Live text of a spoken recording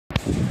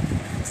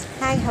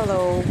Hi hello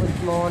good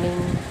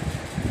morning.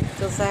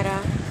 చూసారా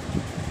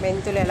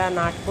మెంతులు ఎలా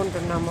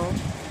నాటుకుంటున్నామో?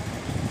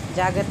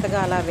 జాగ్రత్తగా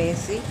అలా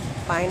వేసి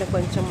పైన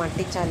కొంచెం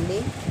మట్టి చల్లి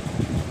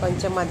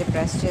కొంచెం అది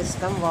ప్రెస్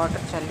చేస్తాం,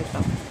 వాటర్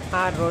చల్లుతాం.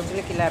 6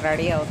 రోజులకి ఇలా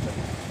రెడీ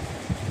అవుతుంది.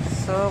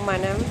 సో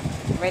మనం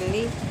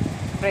వెళ్ళి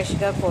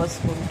ఫ్రెష్గా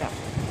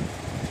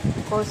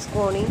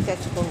కోసుకొని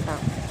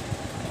తెచ్చుకుంటాం.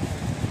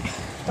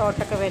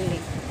 తోటకు వెళ్ళి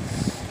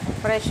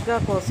ఫ్రెష్గా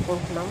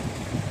కోసుకుంటున్నాం,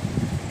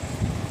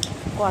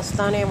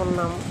 కోస్తానే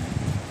ఉన్నాం.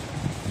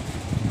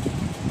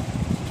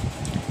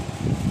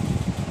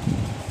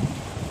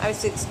 అవి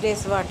 6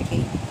 days వాటికి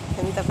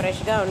ఎంత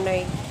ఫ్రెష్గా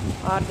ఉన్నాయి.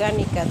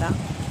 ఆర్గానిక్ కదా,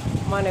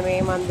 మనం ఏ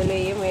మందులు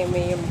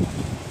ఏమేయం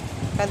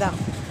కదా.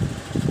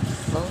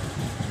 సో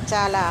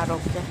చాలా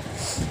ఆరోగ్యం.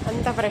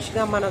 అంత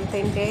ఫ్రెష్గా మనం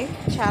తింటే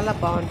చాలా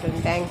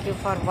బాగుంటుంది. Thank you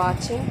for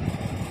watching.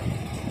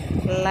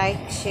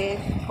 Like,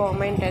 share,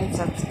 comment and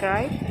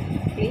subscribe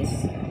please.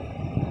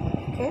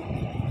 Okay,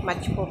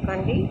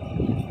 మర్చిపోకండి.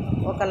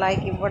 ఒక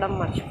లైక్ ఇవ్వడం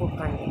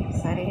మర్చిపోకండి,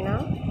 సరేనా?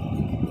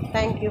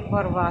 Thank you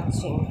for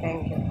watching.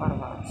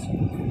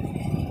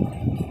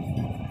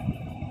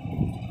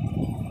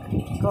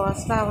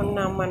 కోస్తా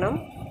ఉన్నాం. మనం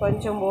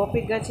కొంచెం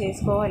ఓపికగా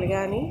చేసుకోవాలి,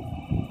 కానీ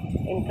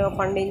ఇంట్లో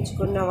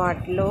పండించుకున్న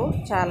వాటిలో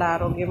చాలా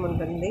ఆరోగ్యం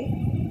ఉంటుంది.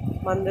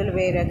 మందులు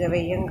వేరేగా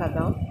వేయం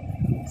కదా.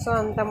 సో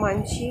అంత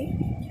మంచి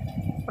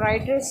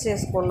ఫ్రైడ్ రైస్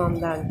చేసుకున్నాం.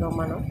 దాంట్లో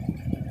మనం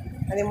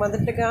అది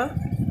మొదటగా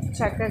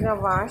చక్కగా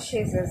వాష్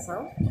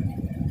చేసేసాం.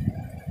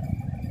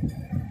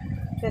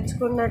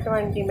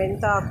 తెచ్చుకున్నటువంటి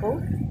మెంతాకు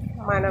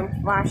మనం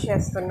వాష్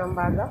చేస్తున్నాం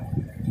బాగా.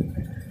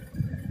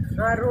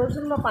 ఆ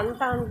రోజుల్లో పంట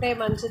అంటే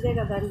మంచిదే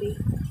కదండి,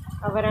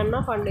 ఎవరన్నా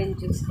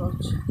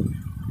పండించేసుకోవచ్చు.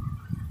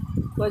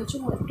 కొంచెం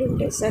మట్టి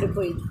ఉంటే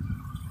సరిపోయింది.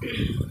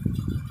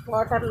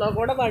 వాటర్లో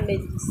కూడా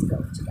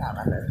పండించేసుకోవచ్చు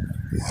కావాలంటే.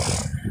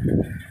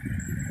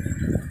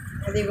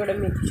 అది కూడా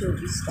మీకు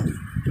చూపిస్తాం.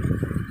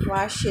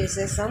 వాష్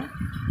చేసేసాం.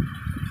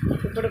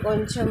 ఇప్పుడు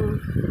కొంచెం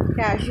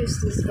క్యాష్యూస్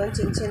తీసుకొని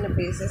చిన్న చిన్న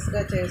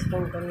పీసెస్గా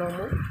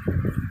చేసుకుంటున్నాము.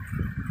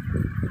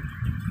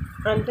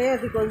 అంటే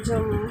అది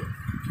కొంచెం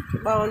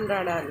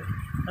బాగుండడానికి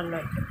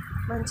అన్నట్టు,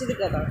 మంచిది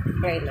కదా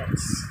డ్రై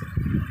నట్స్.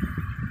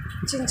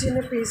 చిన్న చిన్న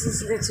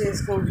పీసెస్గా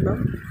చేసుకుంటున్నాం.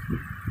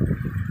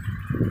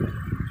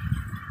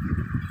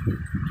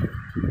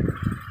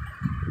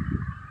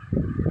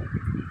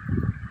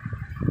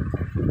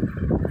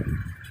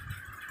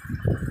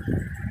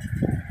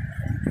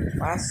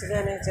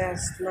 ఫాస్ట్గానే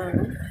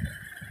చేస్తున్నాను.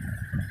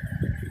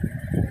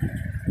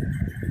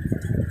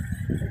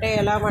 అంటే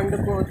ఎలా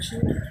వండుకోవచ్చు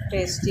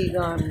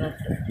టేస్టీగా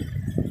అన్నట్టు.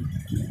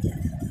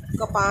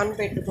 ఒక పాన్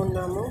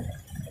పెట్టుకున్నాము.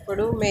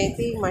 ఇప్పుడు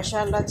మేతి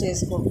మసాలా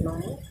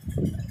చేసుకుంటున్నాము.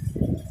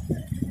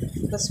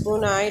 ఒక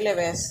స్పూన్ ఆయిల్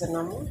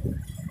వేస్తున్నాము.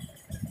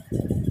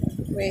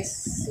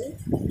 వేసి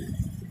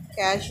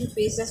క్యాష్యూ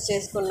పీసెస్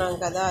చేసుకున్నాం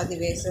కదా, అది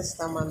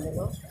వేసేస్తాము.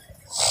 అందులో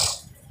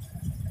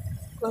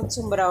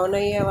కొంచెం బ్రౌన్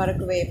అయ్యే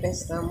వరకు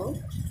వేపేస్తాము.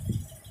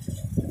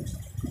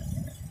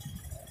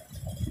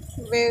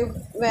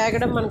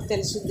 వేగడం మనకు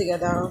తెలుస్తుంది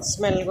కదా,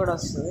 స్మెల్ కూడా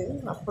వస్తుంది.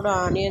 అప్పుడు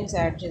ఆనియన్స్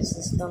యాడ్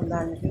చేసేస్తాం.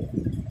 దానికి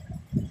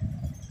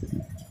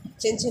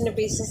చిన్న చిన్న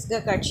పీసెస్గా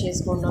కట్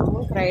చేసుకున్నాము.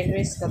 ఫ్రైడ్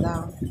రైస్ కదా.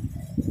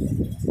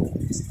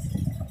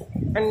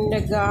 అండ్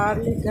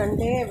గార్లిక్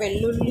అంటే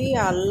వెల్లుల్లి,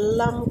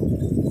 అల్లం,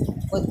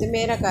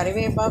 కొత్తిమీర,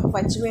 కరివేపాకు,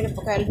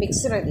 పచ్చిమిరపకాయలు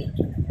మిక్సర్ అది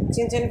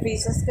చిన్న చిన్న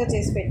పీసెస్గా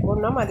చేసి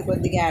పెట్టుకున్నాం. అది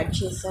కొద్దిగా యాడ్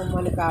చేసాం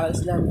మనకు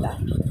కావాల్సినంత.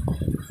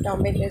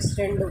 టమాటోస్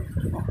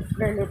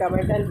రెండు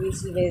టమాటాలు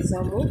పీసులు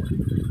వేసాము.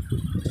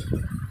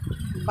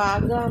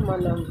 బాగా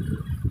మనం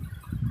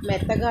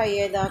మెత్తగా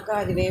అయ్యేదాకా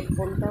అది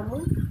వేపుకుంటాము.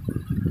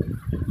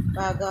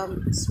 బాగా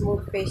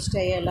స్మూత్ పేస్ట్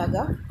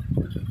అయ్యేలాగా.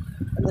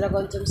 అందులో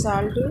కొంచెం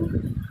సాల్ట్,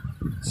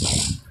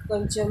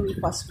 కొంచెం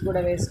పసుపు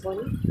కూడా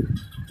వేసుకొని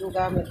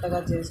ఇంకా మెత్తగా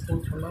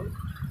చేసుకుంటున్నాం.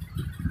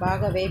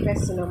 బాగా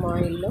వేపేస్తున్నాం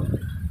ఆయిల్లో.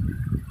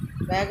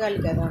 వేగాలి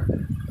కదా,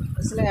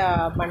 అసలే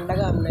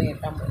పండగ ఉన్నాయి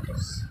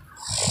టమాటోస్.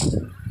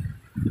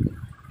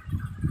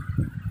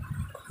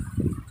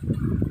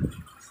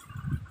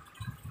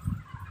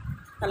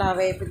 అలా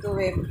వేపుతూ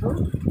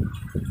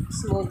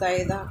స్మూత్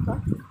అయ్యేదాకా.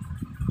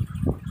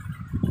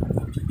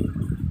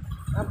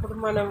 అప్పుడు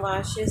మనం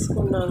వాష్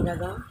చేసుకున్నాం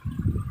కదా,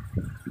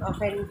 ఆ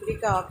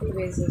ఫెనుగ్రీక్ ఆకులు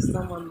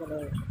వేసేస్తాం అందులో.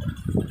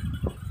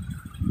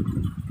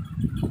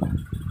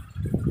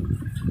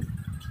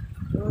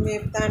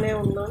 వేపుతానే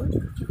ఉన్నాం.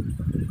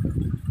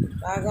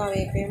 బాగా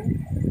వేపాం.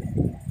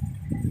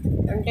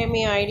 అంటే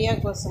మీ ఐడియా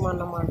కోసం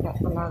అన్నమాట.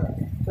 అలాగా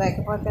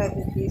లేకపోతే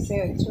అది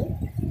తీసేయచ్చు.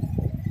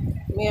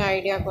 మీ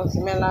ఐడియా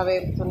కోసం ఎలా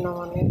వేపుతున్నాం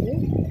అనేది.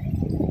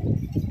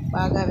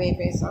 బాగా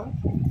వేపేసాం.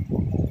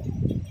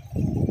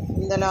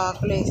 ఇందులో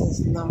ఆకులు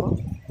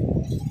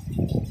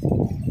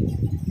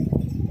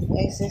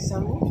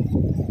వేసేసాము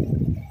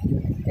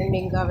అండ్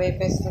ఇంకా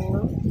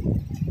వేపేస్తున్నాం.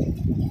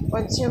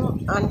 కొంచెం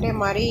అంటే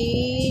మరీ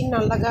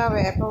నల్లగా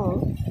వేపము,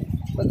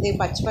 కొద్దిగా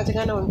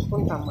పచ్చిగానే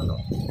ఉంచుకుంటాం మనం.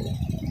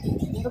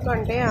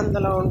 ఎందుకంటే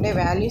అందులో ఉండే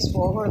వాల్యూస్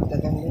పోకూడదు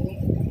కదండి.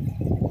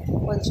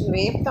 కొంచెం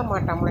వేపుతాం ఆ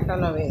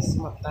టమాటాలో వేసి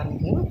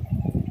మొత్తానికి.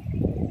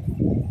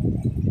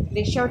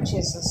 డిష్ అవుట్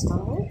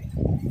చేసేస్తాము.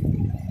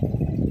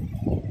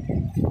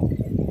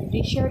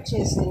 డిష్ అవుట్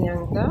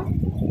చేసినాక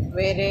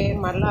వేరే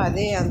మళ్ళీ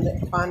అదే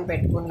పాన్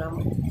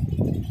పెట్టుకున్నాము.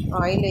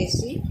 ఆయిల్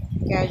వేసి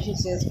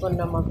క్యాష్యూస్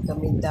వేసుకున్నాము ఒక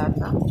 9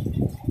 దాకా.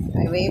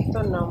 అవి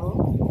వేపుతున్నాము.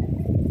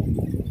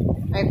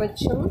 అవి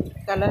కొంచెం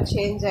కలర్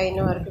చేంజ్ అయిన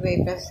వరకు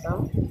వేపేస్తాం.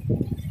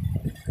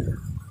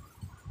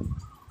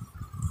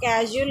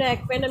 క్యాష్యూ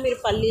లేకపోయినా మీరు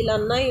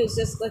పల్లీలన్నా యూజ్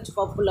చేసుకోవచ్చు,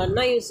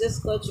 పప్పులన్నా యూజ్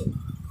చేసుకోవచ్చు.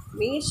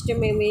 మీ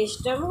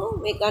ఇష్టము,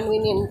 మీ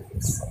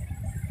కన్వీనియన్స్.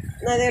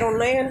 నా దగ్గర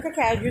ఉన్నాయి కనుక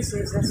క్యాష్యూస్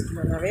యూజ్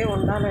చేస్తున్నాను. అవే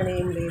ఉండాలని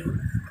ఏం లేదు.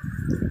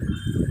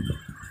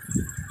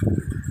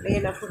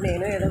 లేనప్పుడు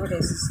నేను ఏదో ఒకటి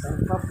వేసిస్తాను,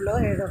 పప్పులో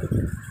ఏదో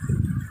ఒకటి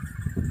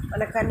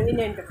మన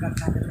కన్వీనియంట్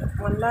ప్రకారం.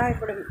 మళ్ళీ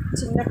ఇప్పుడు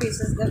చిన్న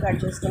పీసెస్గా కట్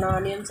చేసుకున్న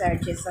ఆనియన్స్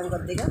యాడ్ చేస్తాం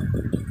కొద్దిగా.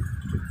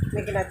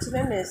 మీకు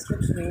నచ్చిన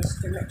వేసుకోవచ్చు, మీ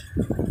ఇష్టమే.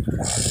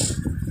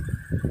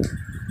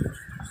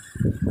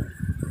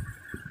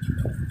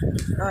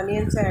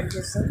 ఆనియన్స్ యాడ్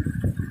చేస్తాం.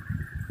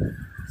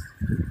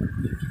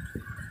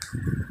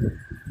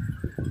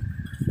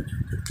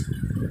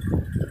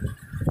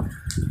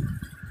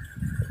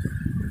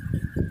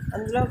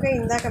 అందులోకి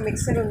ఇందాక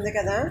మిక్సర్ ఉంది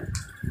కదా,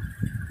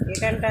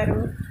 ఏంటంటారు,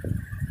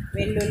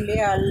 వెల్లుల్లి,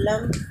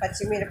 అల్లం,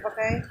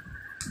 పచ్చిమిరపకాయ,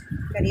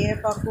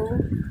 కరివేపాకు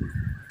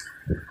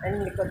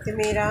అండ్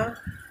కొత్తిమీర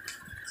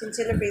చిన్న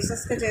చిన్న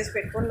పీసెస్గా చేసి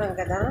పెట్టుకున్నాం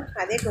కదా,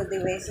 అదే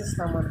కొద్దిగా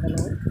వేసిస్తాం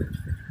అందులో.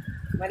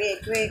 మరి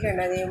ఎక్కువ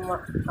వేయకండి, అది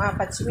ఆ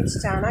పచ్చిమిర్చి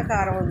చాలా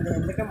కారం ఉంది,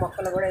 అందుకే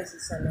మొక్కలు కూడా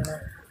వేసిస్తాను నేను.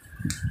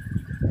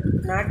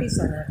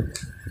 నాటీసాను అది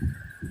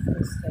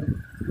వేసుకొని,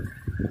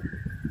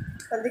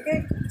 అందుకే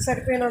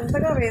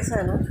సరిపోయినంతగా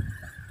వేసాను.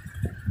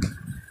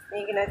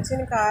 మీకు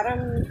నచ్చిన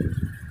కారం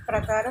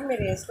ప్రకారం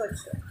మీరు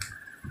వేసుకోవచ్చు.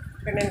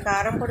 ఇక్కడ నేను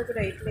కారం పొడి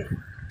కూడా వేయట్లేదు,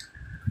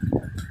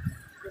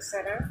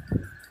 చూసారా,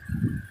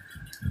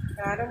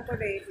 కారం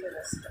పొడి వేయట్లేదు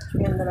అసలు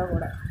అందులో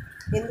కూడా.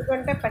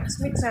 ఎందుకంటే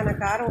పచ్చిమిర్చి చాలా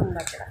కారం ఉంది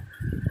అక్కడ,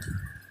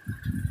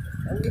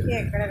 అందుకే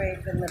ఎక్కడ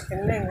వేయట్లేదు.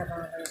 తినలేం కదా.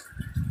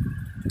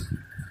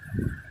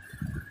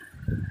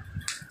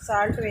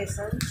 సాల్ట్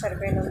వేసాం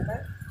సరిపోయినంత.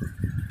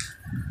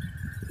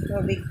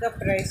 బిగ్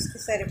కప్ రైస్కి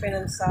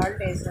సరిపోయినంత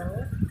సాల్ట్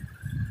వేసాము.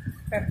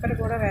 పెప్పర్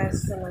కూడా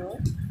వేస్తున్నాము.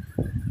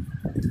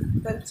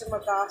 కొంచెం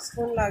ఒక ½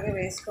 స్పూన్ లాగా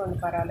వేసుకోండి,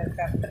 పర్వాలేదు.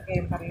 పెప్పర్కి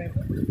ఏం పర్లేదు,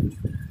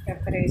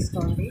 పెప్పర్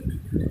వేసుకోండి.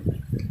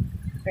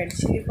 రెడ్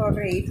చిల్లీ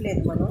పౌడర్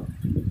వేయట్లేదు మనం,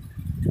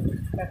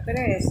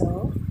 పెప్పరే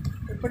వేసాము.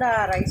 ఇప్పుడు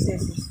ఆ రైస్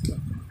వేసేస్తాం.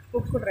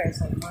 కుక్డ్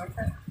రైస్ అన్నమాట,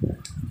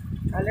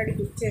 ఆల్రెడీ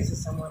కుక్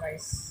చేసేసాము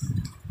రైస్.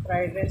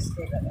 ఫ్రైడ్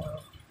రైస్కే కదా,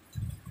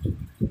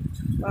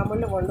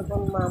 మామూలు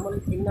వండుకొని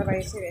మామూలు తిన్న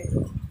రైసే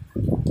వేసేస్తాం.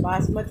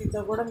 బాస్మతితో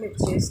కూడా మీరు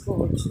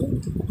చేసుకోవచ్చు,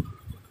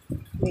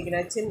 మీకు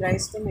నచ్చిన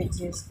రైస్తో మీరు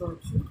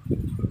చేసుకోవచ్చు.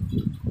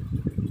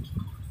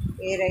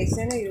 ఏ రైస్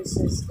అయినా యూజ్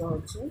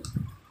చేసుకోవచ్చు.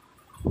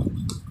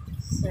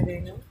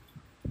 సరేనా,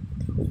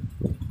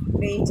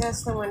 ఇప్పుడు ఏం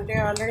చేస్తామంటే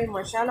ఆల్రెడీ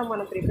మసాలా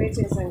మనం ప్రిపేర్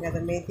చేసాం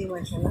కదా, మేతి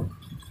మసాలా,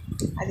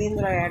 అది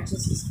ఇందులో యాడ్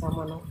చేసి ఇస్తాం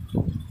మనం.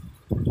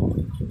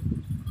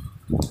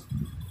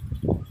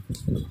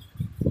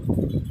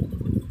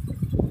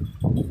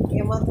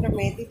 ఏమాత్రం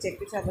మేతి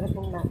చెక్కు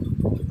చెదరకుండా,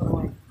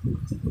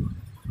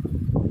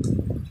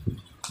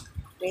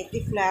 మేతి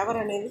ఫ్లేవర్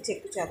అనేది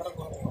చెక్కు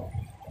చెదరకూడదు,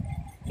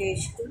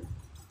 టేస్ట్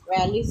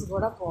వాల్యూస్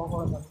కూడా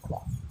పోకూడదు అంతగా.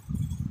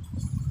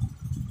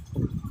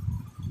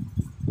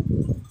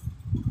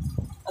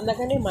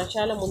 అందుకని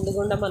మసాలా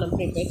ముందుగుండా మనం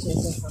ప్రిపేర్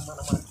చేసేస్తాం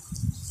అన్నమాట.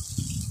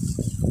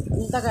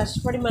 ఇంత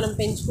కష్టపడి మనం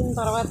పెంచుకున్న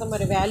తర్వాత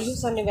మరి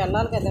వాల్యూస్ అన్నీ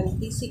వెళ్ళాలి కదండి,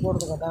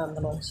 తీసేయకూడదు కదా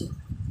అందులోంచి.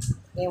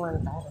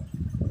 ఏమంటారు,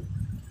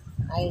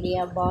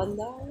 ఐడియా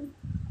బాగుందా?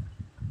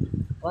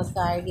 ఒక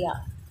ఐడియా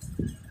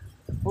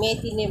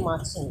మేతినే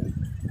మార్చింది,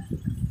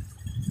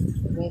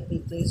 మేతి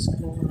టేస్ట్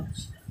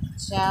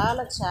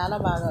చాలా చాలా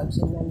బాగా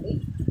వచ్చిందండి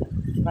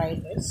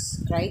ఫ్రైడ్ రైస్.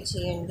 ట్రై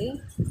చేయండి,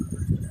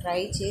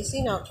 ట్రై చేసి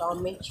నాకు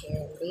కామెంట్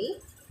చేయండి.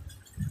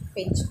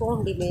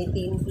 పెంచుకోండి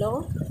మేతి ఇంట్లో,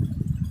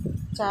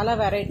 చాలా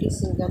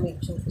వెరైటీస్ ఇంకా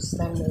మీకు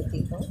చూపిస్తాను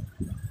మేతితో.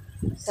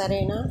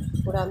 సరేనా,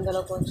 ఇప్పుడు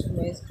అందులో కొంచెం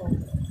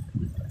వేసుకోండి,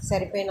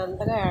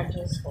 సరిపోయినంతగా యాడ్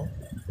చేసుకోండి.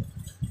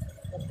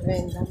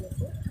 అర్థమైందా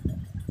మీకు?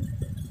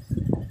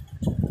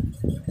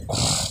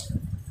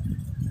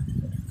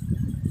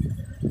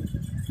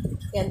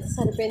 ఎంత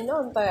సరిపోయిందో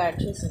అంత యాడ్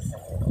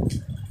చేసేసాను.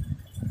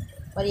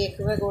 మరి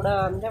ఎక్కువ కూడా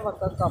అంటే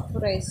ఒక కప్పు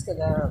రైస్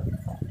కదా,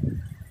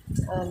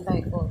 అదంతా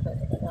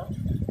అయిపోతుంది కదా.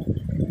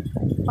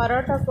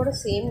 పరోటా కూడా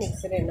సేమ్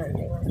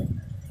మిక్సరేనండి, మనం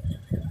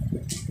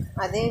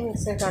అదే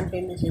మిక్సర్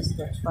కంటిన్యూ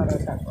చేసుకోవచ్చు.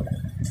 పరోటా కూడా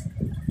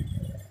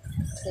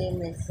సేమ్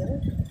మిక్సర్.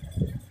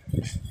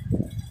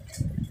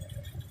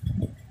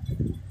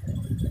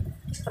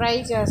 ఫ్రై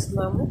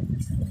చేస్తున్నాము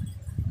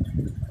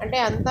అంటే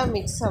అంతా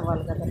మిక్స్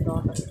అవ్వాలి కదా,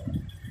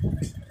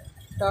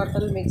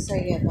 total mix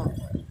అయ్యేదా.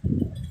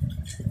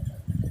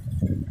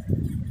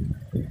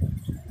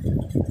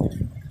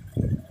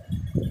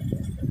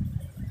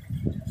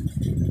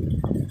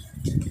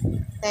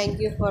 Thank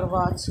you for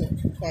watching.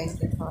 Thanks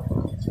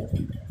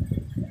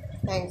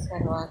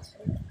for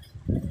watching.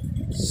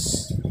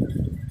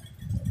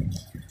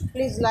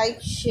 Please like,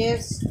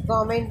 share,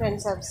 comment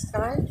and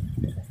subscribe.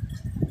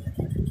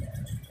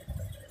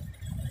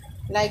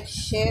 Like,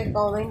 share,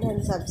 comment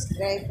and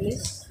subscribe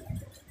please.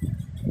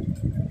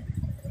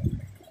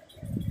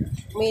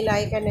 Me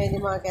like అనేది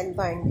మాకు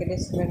ఎంతో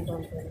ఎంకరేజ్మెంట్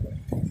ఉంటుంది.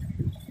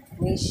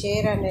 మీ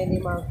షేర్ అనేది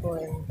మాకు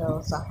ఎంతో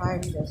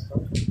సహాయం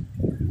చేస్తుంది.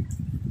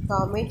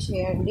 కామెంట్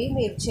చేయండి,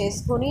 మీరు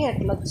చేసుకొని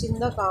ఎట్లా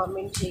వచ్చిందో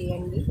కామెంట్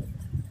చేయండి.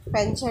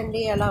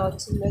 పెంచండి, ఎలా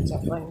వచ్చిందో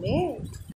చెప్పండి.